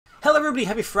Hello everybody,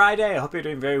 happy Friday. I hope you're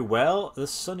doing very well. The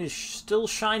sun is still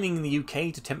shining in the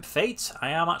UK to tempt fate.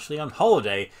 I am actually on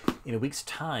holiday in a week's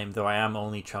time, though I am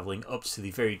only travelling up to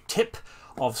the very tip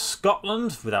of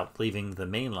Scotland without leaving the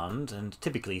mainland. And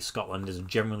typically Scotland is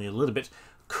generally a little bit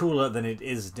cooler than it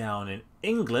is down in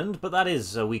England, but that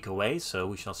is a week away, so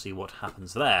we shall see what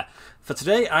happens there. For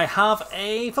today I have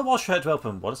a football shirt to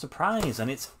open. What a surprise! And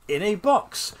it's in a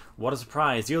box. What a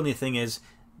surprise. The only thing is,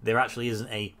 there actually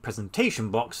isn't a presentation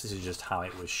box, this is just how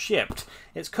it was shipped.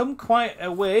 It's come quite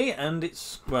a way, and it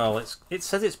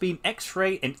says it's been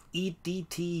X-ray and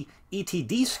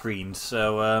ETD screened,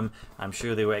 so I'm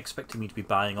sure they were expecting me to be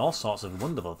buying all sorts of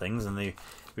wonderful things, and they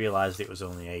realised it was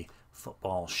only a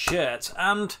football shirt.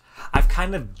 And I've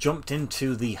kind of jumped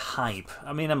into the hype.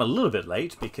 I mean, I'm a little bit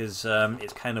late, because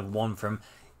it's kind of one from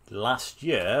last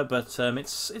year, but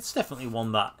it's definitely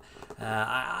one that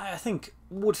I think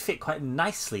would fit quite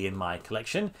nicely in my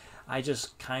collection. I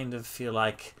just kind of feel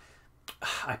like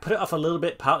I put it off a little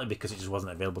bit, partly because it just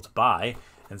wasn't available to buy,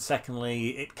 and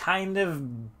secondly, it kind of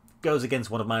goes against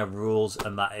one of my rules,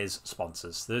 and that is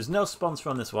sponsors. There's no sponsor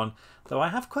on this one, though I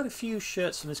have quite a few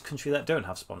shirts from this country that don't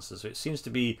have sponsors, so it seems to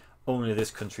be only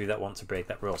this country that want to break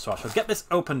that rule. So I shall get this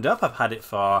opened up. I've had it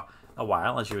for a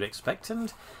while, as you would expect,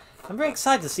 and I'm very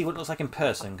excited to see what it looks like in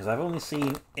person, because I've only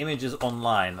seen images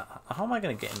online. How am I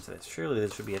going to get into this? Surely there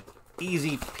should be an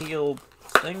easy peel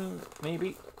thing,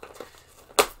 maybe?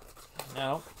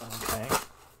 No? Okay.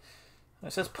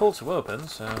 It says pull to open,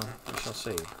 so we shall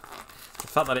see. The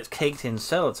fact that it's caked in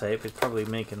sellotape is probably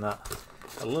making that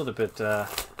a little bit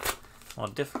more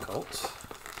difficult.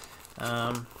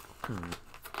 I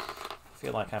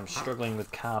feel like I'm struggling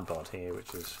with cardboard here,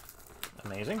 which is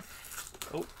amazing.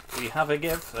 Oh, we have a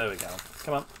give. There we go.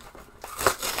 Come on.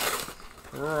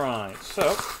 Right, so,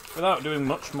 without doing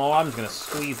much more, I'm just going to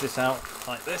squeeze this out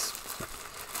like this.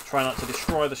 Try not to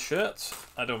destroy the shirt.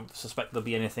 I don't suspect there'll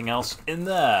be anything else in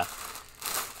there.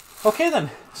 Okay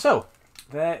then, so,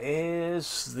 there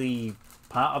is the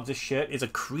part of the shirt is a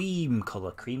cream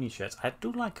colour, creamy shirt. I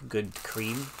do like a good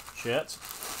cream shirt.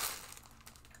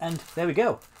 And there we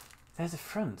go. There's the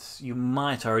front. You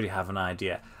might already have an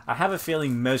idea. I have a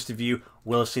feeling most of you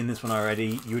will have seen this one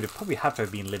already. You would have probably have to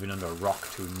have been living under a rock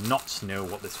to not know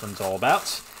what this one's all about.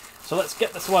 So let's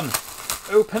get this one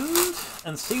opened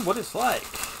and see what it's like.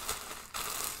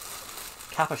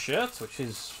 Kappa shirt, which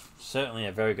is certainly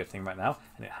a very good thing right now.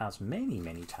 And it has many,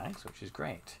 many tags, which is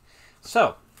great.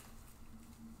 So,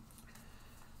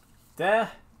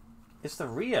 there is the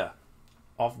rear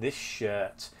of this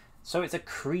shirt. So it's a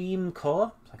cream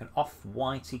colour, it's like an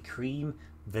off-whitey cream,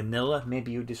 vanilla,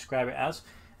 maybe you would describe it as.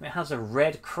 And it has a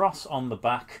red cross on the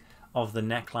back of the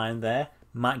neckline there.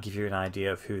 Might give you an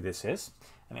idea of who this is.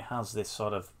 And it has this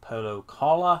sort of polo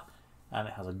collar, and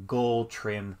it has a gold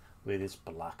trim with this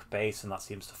black base, and that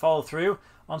seems to follow through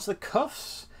onto the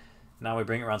cuffs. Now we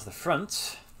bring it around to the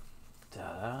front.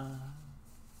 Ta-da!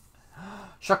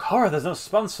 Shock horror, there's no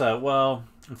sponsor. Well,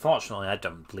 unfortunately, I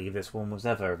don't believe this one was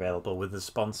ever available with a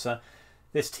sponsor.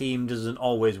 This team doesn't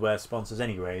always wear sponsors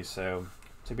anyway, so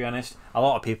to be honest, a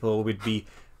lot of people would be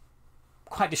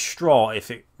quite distraught if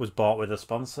it was bought with a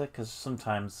sponsor, because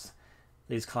sometimes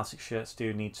these classic shirts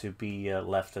do need to be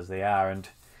left as they are. And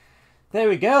there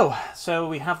we go. So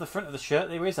we have the front of the shirt.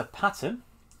 There is a pattern,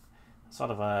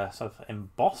 sort of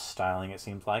embossed styling, it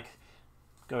seems like,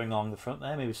 going along the front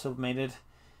there, maybe sublimated.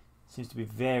 Seems to be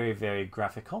very, very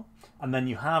graphical. And then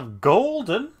you have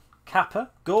golden Kappa,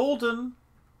 golden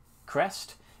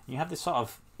crest. You have this sort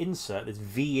of insert, this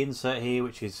V insert here,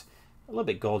 which is a little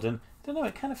bit golden. I don't know,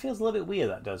 it kind of feels a little bit weird,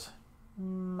 that does.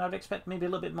 I'd expect maybe a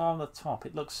little bit more on the top.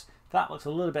 That looks a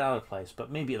little bit out of place, but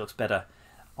maybe it looks better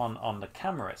on the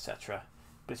camera, etc.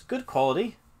 But it's good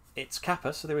quality. It's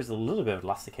Kappa, so there is a little bit of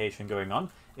elastication going on.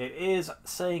 It is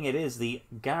saying it is the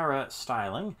Gara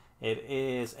styling. It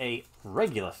is a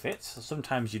regular fit, so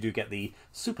sometimes you do get the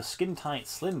super skin tight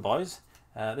slim boys.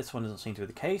 This one doesn't seem to be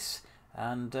the case.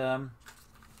 And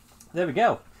there we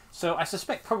go. So I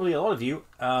suspect probably a lot of you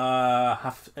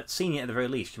have seen it at the very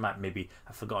least. You might maybe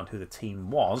have forgotten who the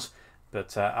team was,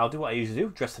 but I'll do what I usually do,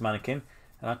 dress the mannequin,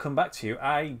 and I'll come back to you.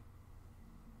 I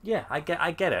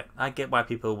get it. I get why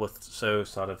people were so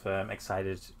sort of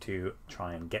excited to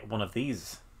try and get one of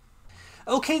these.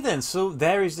 Okay then, so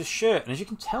there is the shirt, and as you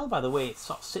can tell by the way it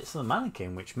sort of sits on the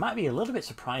mannequin, which might be a little bit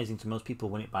surprising to most people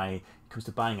when it comes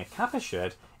to buying a Kappa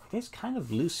shirt, it is kind of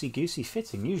loosey-goosey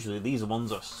fitting. Usually these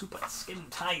ones are super skin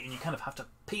tight and you kind of have to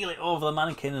peel it over the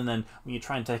mannequin, and then when you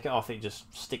try and take it off it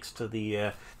just sticks to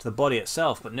the body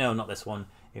itself. But no, not this one.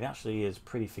 It actually is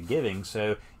pretty forgiving,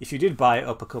 so if you did buy it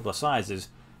up a couple of sizes,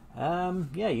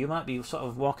 yeah, you might be sort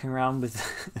of walking around with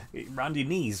around your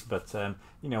knees, but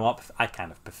you know what? I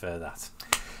kind of prefer that.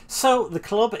 So the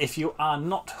club, if you are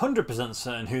not 100%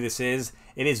 certain who this is,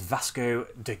 it is Vasco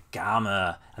da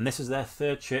Gama, and this is their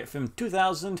third shirt from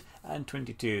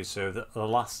 2022. So the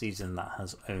last season that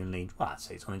has only, well, I'd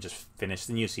say it's only just finished.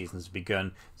 The new season's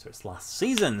begun, so it's last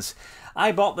season's.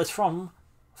 I bought this from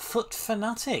Foot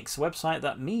Fanatics, a website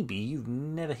that maybe you've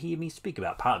never heard me speak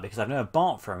about, partly because I've never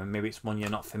bought from, and maybe it's one you're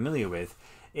not familiar with.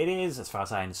 It is, as far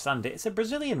as I understand it, it's a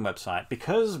Brazilian website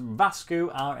because Vasco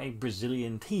are a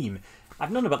Brazilian team.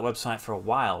 I've known about the website for a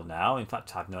while now. In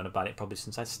fact, I've known about it probably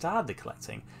since I started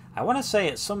collecting. I want to say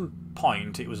at some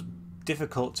point it was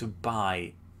difficult to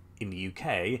buy in the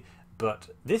UK, but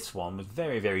this one was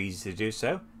very, very easy to do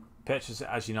so. Purchase it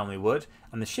as you normally would,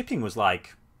 and the shipping was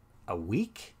like a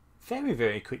week. Very,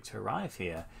 very quick to arrive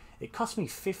here. It cost me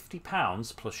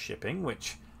 £50 plus shipping,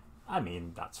 which, I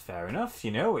mean, that's fair enough,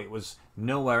 you know. It was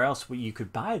nowhere else where you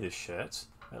could buy this shirt,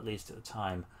 at least at the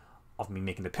time of me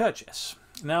making the purchase.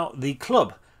 Now, the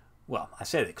club, well, I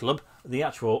say the club, the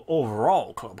actual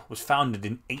overall club was founded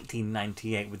in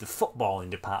 1898 with the footballing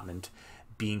department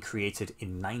being created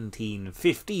in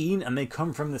 1915, and they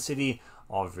come from the city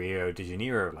of Rio de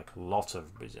Janeiro, like a lot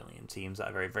of Brazilian teams that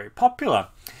are very, very popular.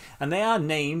 And they are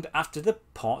named after the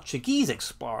Portuguese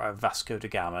explorer Vasco da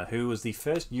Gama, who was the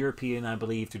first European, I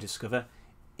believe, to discover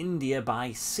India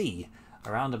by sea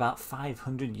around about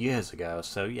 500 years ago.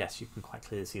 So yes, you can quite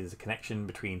clearly see there's a connection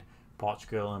between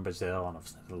Portugal and Brazil, and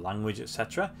obviously the language,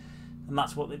 etc. And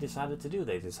that's what they decided to do.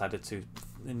 They decided to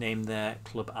name their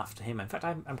club after him. In fact,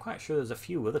 I'm quite sure there's a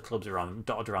few other clubs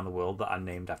dotted around the world that are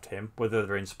named after him, whether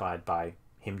they're inspired by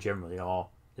him generally or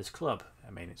this club.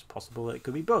 I mean, it's possible that it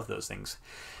could be both those things.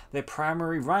 Their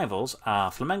primary rivals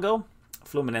are Flamengo,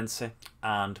 Fluminense,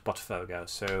 and Botafogo.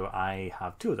 So I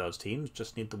have two of those teams,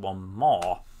 just need the one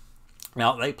more.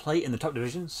 Now, they play in the top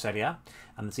division, Serie A,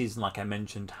 and the season, like I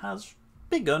mentioned, has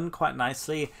begun quite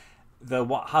nicely. Though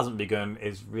what hasn't begun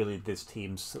is really this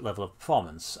team's level of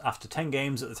performance. After 10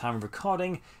 games at the time of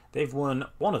recording, they've won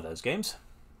one of those games,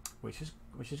 which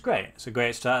is great. It's a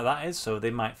great start, that is, so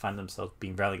they might find themselves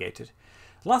being relegated.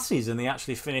 Last season, they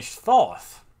actually finished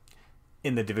 4th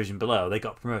in the division below. They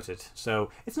got promoted. So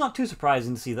it's not too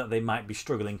surprising to see that they might be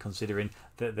struggling, considering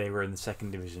that they were in the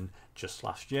 2nd division just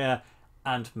last year,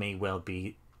 and may well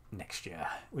be next year,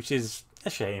 which is a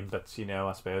shame, but you know,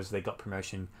 I suppose they got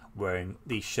promotion wearing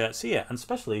these shirts here, and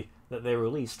especially that they were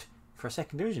released for a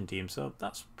 2nd division team, so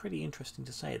that's pretty interesting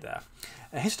to say there.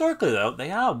 Historically though,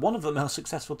 they are one of the most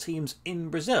successful teams in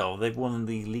Brazil. They've won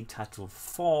the league title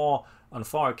on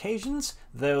 4 occasions,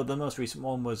 though the most recent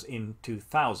one was in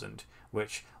 2000,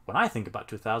 which when I think about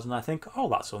 2000 I think, oh,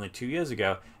 that's only 2 years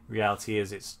ago. Reality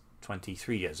is it's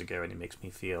 23 years ago, and it makes me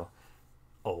feel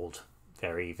old,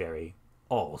 very, very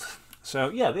old. So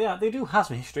yeah, they do have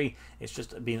some history. It's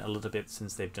just been a little bit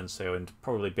since they've done so, and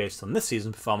probably based on this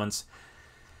season's performance,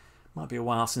 might be a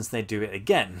while since they do it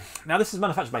again. Now, this is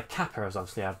manufactured by Kappa, as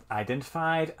obviously I've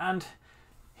identified, and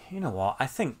you know what? I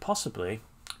think possibly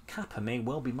Kappa may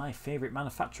well be my favourite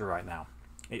manufacturer right now.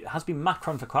 It has been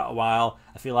Macron for quite a while.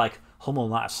 I feel like Hummel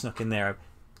might have snuck in there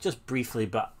just briefly,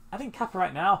 but I think Kappa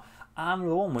right now, and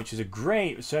the one which is a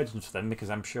great resurgence for them, because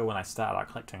I'm sure when I started out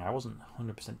collecting I wasn't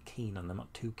 100% keen on them,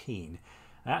 not too keen.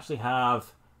 I actually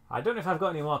have, I don't know if I've got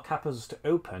any more Kappas to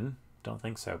open, don't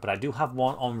think so, but I do have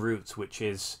one en route, which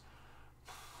is,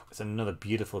 it's another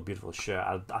beautiful, beautiful shirt.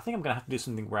 I think I'm going to have to do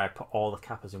something where I put all the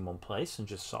Kappas in one place and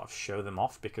just sort of show them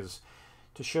off, because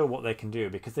to show what they can do,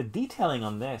 because the detailing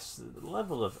on this, the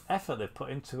level of effort they've put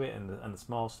into it, and the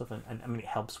small stuff, and I mean, it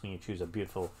helps when you choose a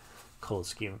beautiful colour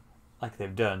scheme like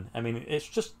they've done. I mean, it's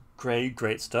just great,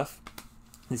 great stuff.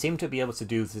 They seem to be able to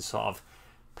do this sort of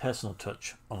personal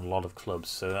touch on a lot of clubs,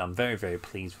 so I'm very, very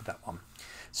pleased with that one.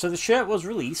 So the shirt was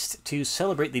released to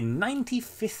celebrate the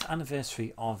 95th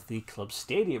anniversary of the club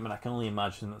stadium, and I can only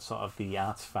imagine that sort of the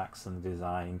artifacts and the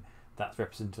design that's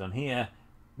represented on here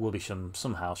will be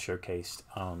somehow showcased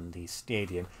on the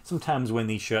stadium. Sometimes when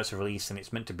these shirts are released and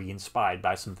it's meant to be inspired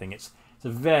by something, it's a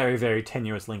very, very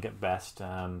tenuous link at best.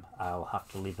 I'll have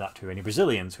to leave that to any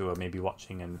Brazilians who are maybe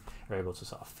watching and are able to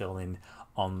sort of fill in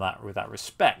on that with that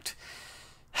respect.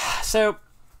 So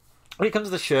when it comes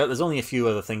to the shirt, there's only a few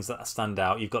other things that stand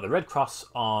out. You've got the red cross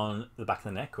on the back of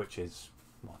the neck, which is,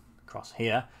 well, cross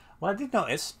here. What I did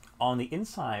notice on the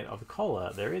inside of the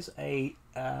collar, there is a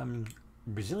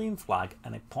Brazilian flag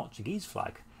and a Portuguese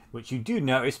flag, which you do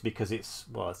notice because it's,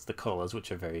 well, it's the colours,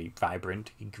 which are very vibrant,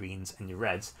 your greens and your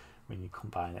reds, when you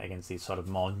combine it against these sort of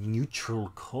more neutral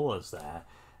colours there.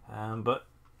 But,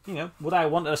 you know, would I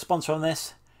want a sponsor on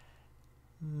this?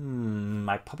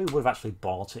 I probably would have actually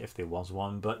bought it if there was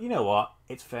one, but you know what?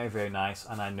 It's very, very nice,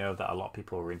 and I know that a lot of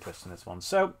people were interested in this one,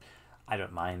 so I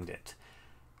don't mind it.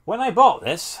 When I bought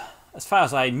this, as far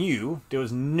as I knew, there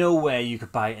was no way you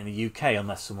could buy it in the UK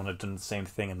unless someone had done the same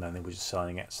thing and then they were just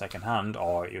selling it second hand,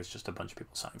 or it was just a bunch of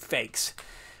people selling fakes.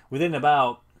 Within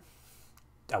about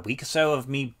a week or so of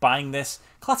me buying this,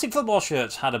 Classic Football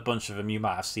Shirts had a bunch of them. You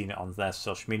might have seen it on their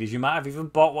social medias. You might have even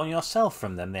bought one yourself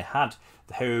from them. They had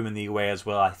the home and the away as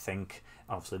well, I think.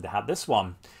 Obviously, they had this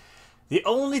one. The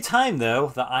only time,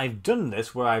 though, that I've done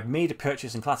this, where I've made a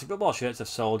purchase in Classic Football Shirts, I've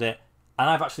sold it, and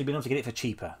I've actually been able to get it for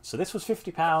cheaper. So this was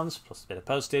 £50, plus a bit of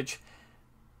postage.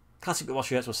 Classic Football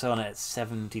Shirts were selling it at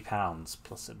 £70,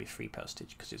 plus it'd be free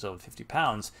postage, because it's over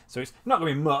 £50. So it's not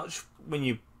going to be much when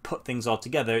you put things all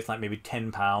together. It's like maybe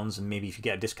 £10, and maybe if you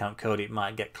get a discount code it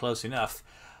might get close enough,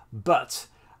 but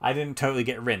I didn't totally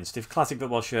get rinsed. If Classic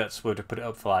Football Shirts were to put it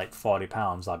up for like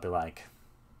 £40, I'd be like,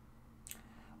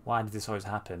 why did this always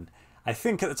happen? I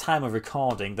think at the time of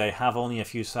recording they have only a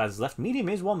few sizes left. Medium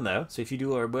is one though, so if you do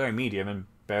wear a medium, and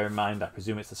bear in mind I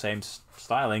presume it's the same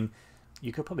styling,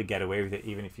 you could probably get away with it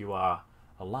even if you are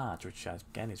a large, which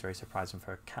again is very surprising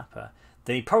for a Kappa.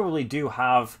 They probably do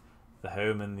have the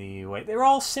home and the away. They're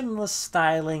all similar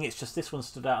styling, it's just this one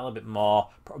stood out a little bit more,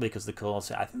 probably because the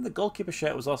colours. I think the goalkeeper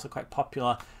shirt was also quite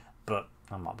popular, but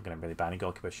I'm not going to really buy any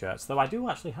goalkeeper shirts, though I do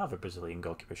actually have a Brazilian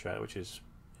goalkeeper shirt, which is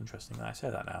interesting that I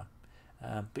say that now.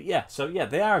 But yeah, so yeah,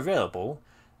 they are available.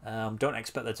 Don't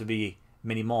expect there to be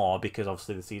many more, because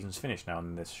obviously the season's finished now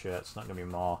and this shirt's not going to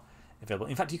be more available.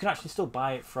 In fact, you can actually still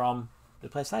buy it from the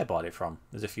place I bought it from.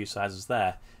 There's a few sizes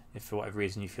there. If for whatever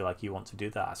reason you feel like you want to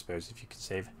do that, I suppose if you can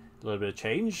save a little bit of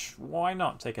change, why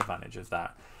not take advantage of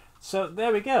that? So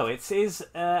there we go. It is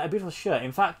a beautiful shirt.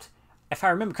 In fact, if I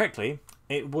remember correctly,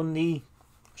 it won the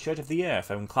Shirt of the Year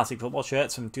from Classic Football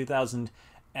Shirts from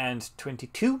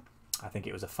 2022. I think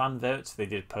it was a fan vote. They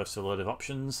did post a load of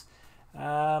options.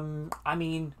 I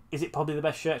mean, is it probably the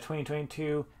best shirt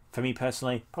 2022? For me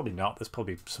personally, probably not. There's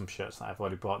probably some shirts that I've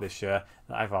already bought this year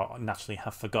that I've naturally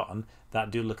have forgotten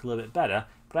that do look a little bit better,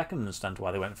 but I can understand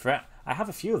why they went for it. I have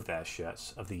a few of their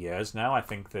shirts of the years now. I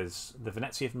think there's the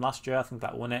Venezia from last year. I think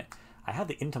that won it. I had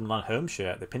the Inter Milan home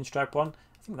shirt, the pinstripe one.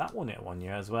 I think that won it one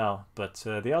year as well. But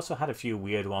they also had a few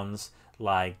weird ones,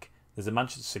 like there's a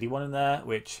Manchester City one in there,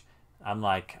 which I'm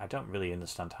like, I don't really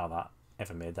understand how that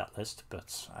ever made that list,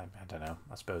 but I don't know.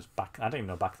 I suppose I don't even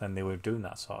know back then they were doing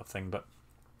that sort of thing, but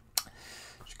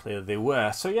clearly they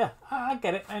were. So yeah, I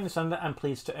get it. I understand it. I'm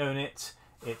pleased to own it.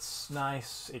 It's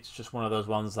nice. It's just one of those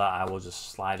ones that I will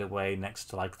just slide away next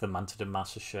to like the Manta de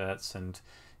Massa shirts, and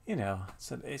you know,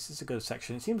 it's a good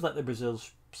section. It seems like the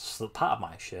Brazil's part of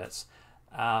my shirts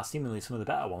are seemingly some of the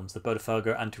better ones. The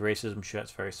Botafogo anti-racism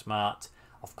shirt's very smart.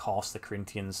 Of course, the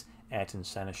Corinthians Ayrton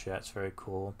Senna shirt's very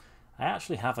cool. I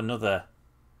actually have another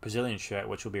Brazilian shirt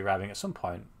which will be arriving at some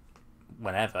point,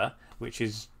 whenever, which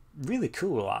is really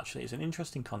cool actually. It's an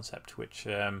interesting concept, which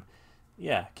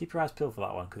yeah, keep your eyes peeled for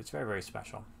that one because it's very, very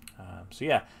special. So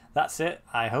yeah, that's it.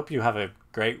 I hope you have a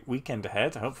great weekend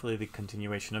ahead, hopefully the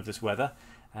continuation of this weather,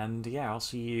 and yeah, I'll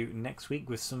see you next week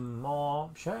with some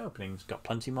more shirt openings. Got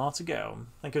plenty more to go.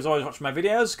 Thank you as always for watching my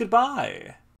videos.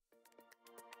 Goodbye.